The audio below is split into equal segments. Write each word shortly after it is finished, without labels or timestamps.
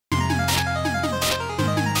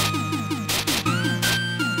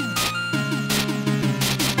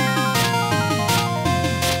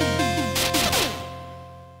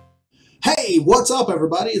What's up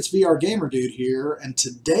everybody? It's vrgamerdude here, and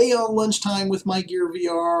today on Lunchtime with my Gear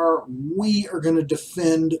VR, we are going to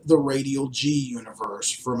defend the Radial-G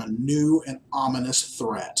universe from a new and ominous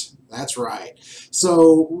threat. That's right.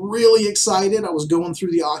 So, really excited. I was going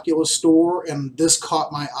through the Oculus store and this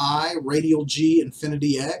caught my eye, Radial-G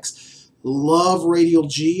Infinity X. Love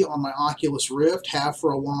Radial-G on my Oculus Rift, have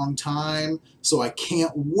for a long time, so I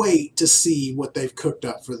can't wait to see what they've cooked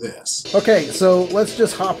up for this. Okay, so let's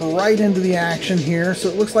just hop right into the action here. So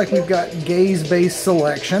it looks like we've got gaze-based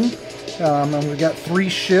selection, and we've got 3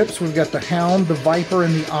 ships. We've got the Hound, the Viper,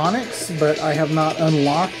 and the Onyx, but I have not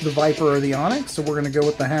unlocked the Viper or the Onyx, so we're going to go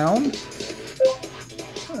with the Hound.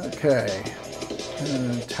 Okay.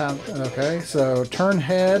 Okay, so turn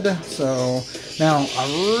head. So now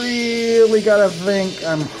I really gotta think.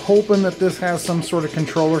 I'm hoping that this has some sort of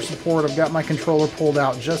controller support. I've got my controller pulled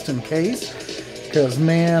out just in case, because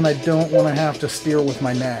man, I don't want to have to steer with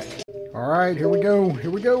my neck. All right, here we go.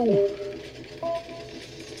 Here we go.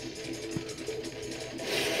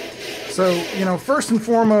 So, you know, first and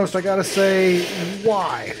foremost, I gotta say,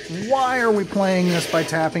 why? Why are we playing this by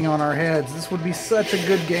tapping on our heads? This would be such a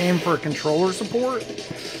good game for controller support.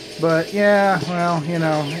 But yeah, well, you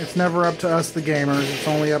know, it's never up to us, the gamers. It's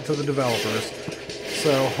only up to the developers.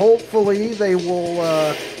 So hopefully they will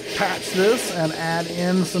patch this and add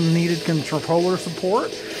in some needed controller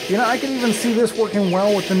support. You know, I can even see this working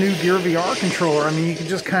well with the new Gear VR controller. I mean, you can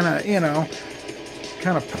just kind of, you know,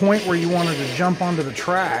 kind of point where you wanted to jump onto the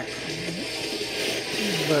track.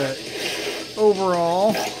 But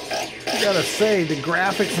overall, I gotta say, the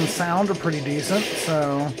graphics and sound are pretty decent,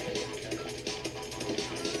 so...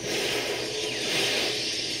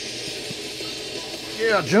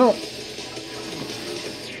 Yeah, jump!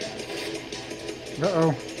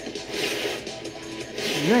 Uh-oh.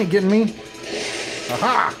 You ain't getting me.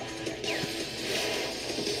 Aha!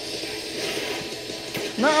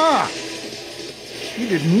 Nah! You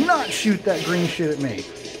did not shoot that green shit at me.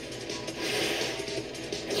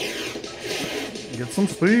 Get some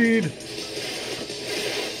speed.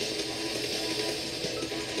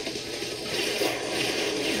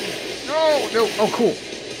 Oh, no. Oh, cool.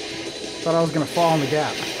 Thought I was going to fall in the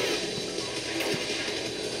gap.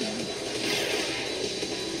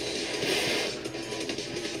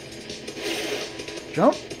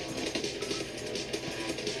 Jump.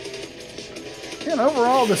 And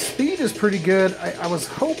overall, the speed is pretty good. I was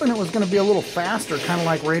hoping it was going to be a little faster, kind of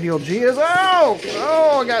like Radial-G is. Oh!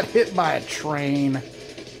 Oh, I got hit by a train.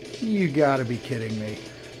 You gotta be kidding me.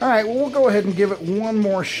 Alright, well, we'll go ahead and give it one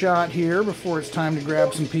more shot here before it's time to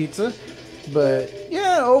grab some pizza. But,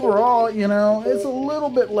 yeah, overall, you know, it's a little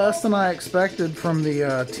bit less than I expected from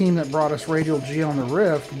the team that brought us Radial-G on the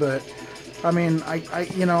Rift, but... I mean,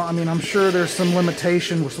 I'm sure there's some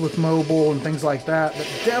limitations with mobile and things like that, but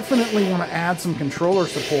definitely want to add some controller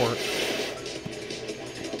support.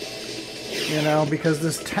 You know, because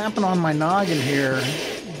this tapping on my noggin here,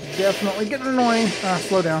 definitely getting annoying.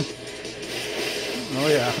 Slow down. Oh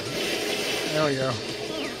yeah. There we go.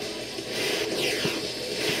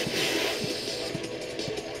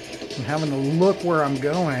 And having to look where I'm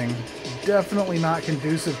going, definitely not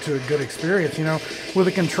conducive to a good experience. You know, with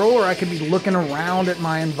a controller I could be looking around at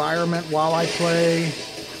my environment while I play.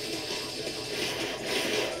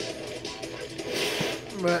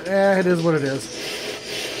 But it is what it is.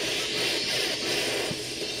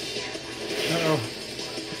 Uh-oh.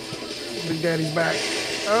 Big Daddy's back.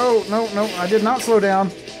 Oh, no, I did not slow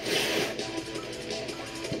down.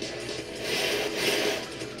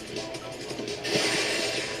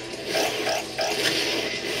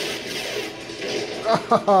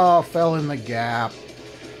 Oh, fell in the gap.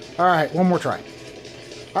 Alright, one more try.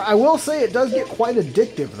 I will say it does get quite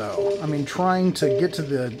addictive, though. I mean, trying to get to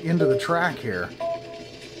the end of the track here.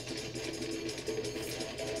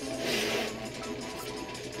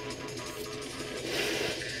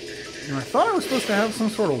 You know, I thought I was supposed to have some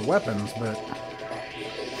sort of weapons, but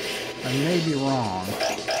I may be wrong.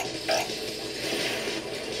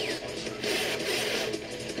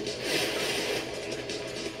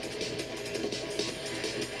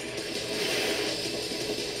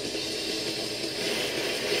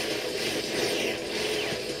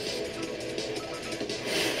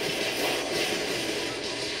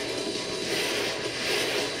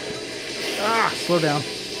 Slow down.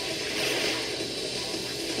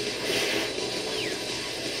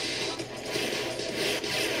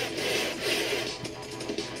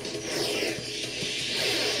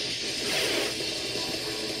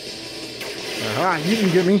 Aha, you can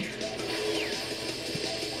get me.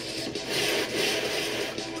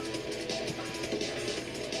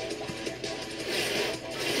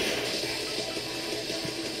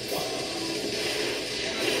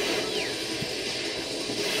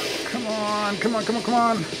 Come on, come on, come on, come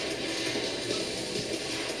on.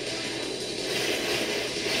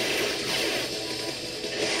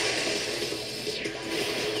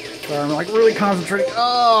 Sorry, I'm like really concentrating.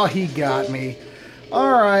 Oh, he got me.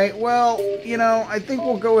 Alright, well, you know, I think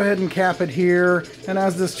we'll go ahead and cap it here, and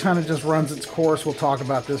as this kind of just runs its course, we'll talk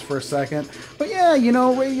about this for a second. But yeah, you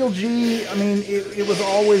know, Radial-G, I mean, it was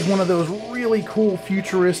always one of those really cool,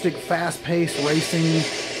 futuristic, fast-paced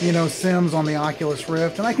racing, you know, sims on the Oculus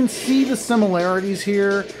Rift, and I can see the similarities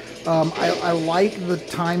here. I like the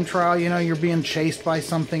time trial, you know, you're being chased by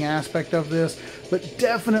something aspect of this, but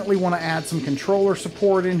definitely want to add some controller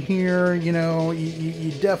support in here. You know,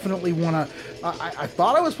 you definitely want to, I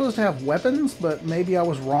thought I was supposed to have weapons, but maybe I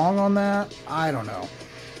was wrong on that. I don't know,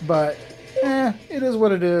 but it is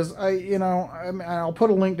what it is. I'll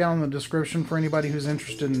put a link down in the description for anybody who's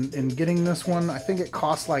interested in getting this one. I think it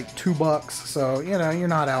costs like $2, so, you know, you're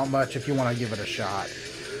not out much if you want to give it a shot.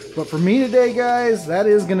 But for me today, guys, that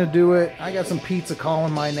is going to do it. I got some pizza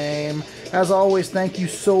calling my name. As always, thank you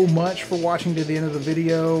so much for watching to the end of the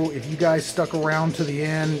video. If you guys stuck around to the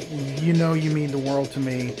end, you know you mean the world to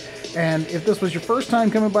me. And if this was your first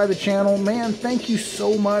time coming by the channel, man, thank you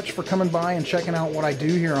so much for coming by and checking out what I do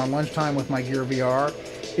here on Lunchtime with my Gear VR.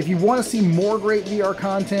 If you want to see more great VR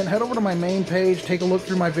content, head over to my main page, take a look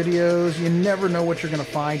through my videos. You never know what you're going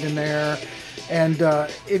to find in there. And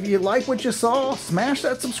if you like what you saw, smash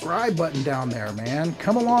that subscribe button down there, man.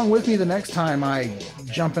 Come along with me the next time I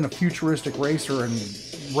jump in a futuristic racer and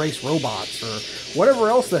race robots or whatever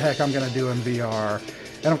else the heck I'm going to do in VR.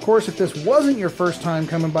 And of course, if this wasn't your first time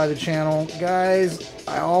coming by the channel, guys,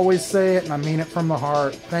 I always say it and I mean it from the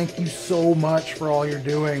heart. Thank you so much for all you're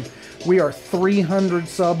doing. We are 300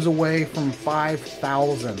 subs away from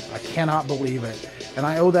 5,000. I cannot believe it. And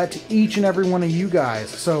I owe that to each and every one of you guys.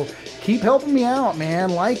 So keep helping me out,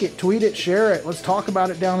 man. Like it, tweet it, share it. Let's talk about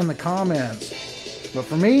it down in the comments. But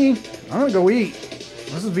for me, I'm going to go eat.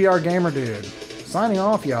 This is VR Gamer Dude. Signing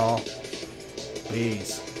off, y'all.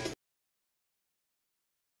 Peace.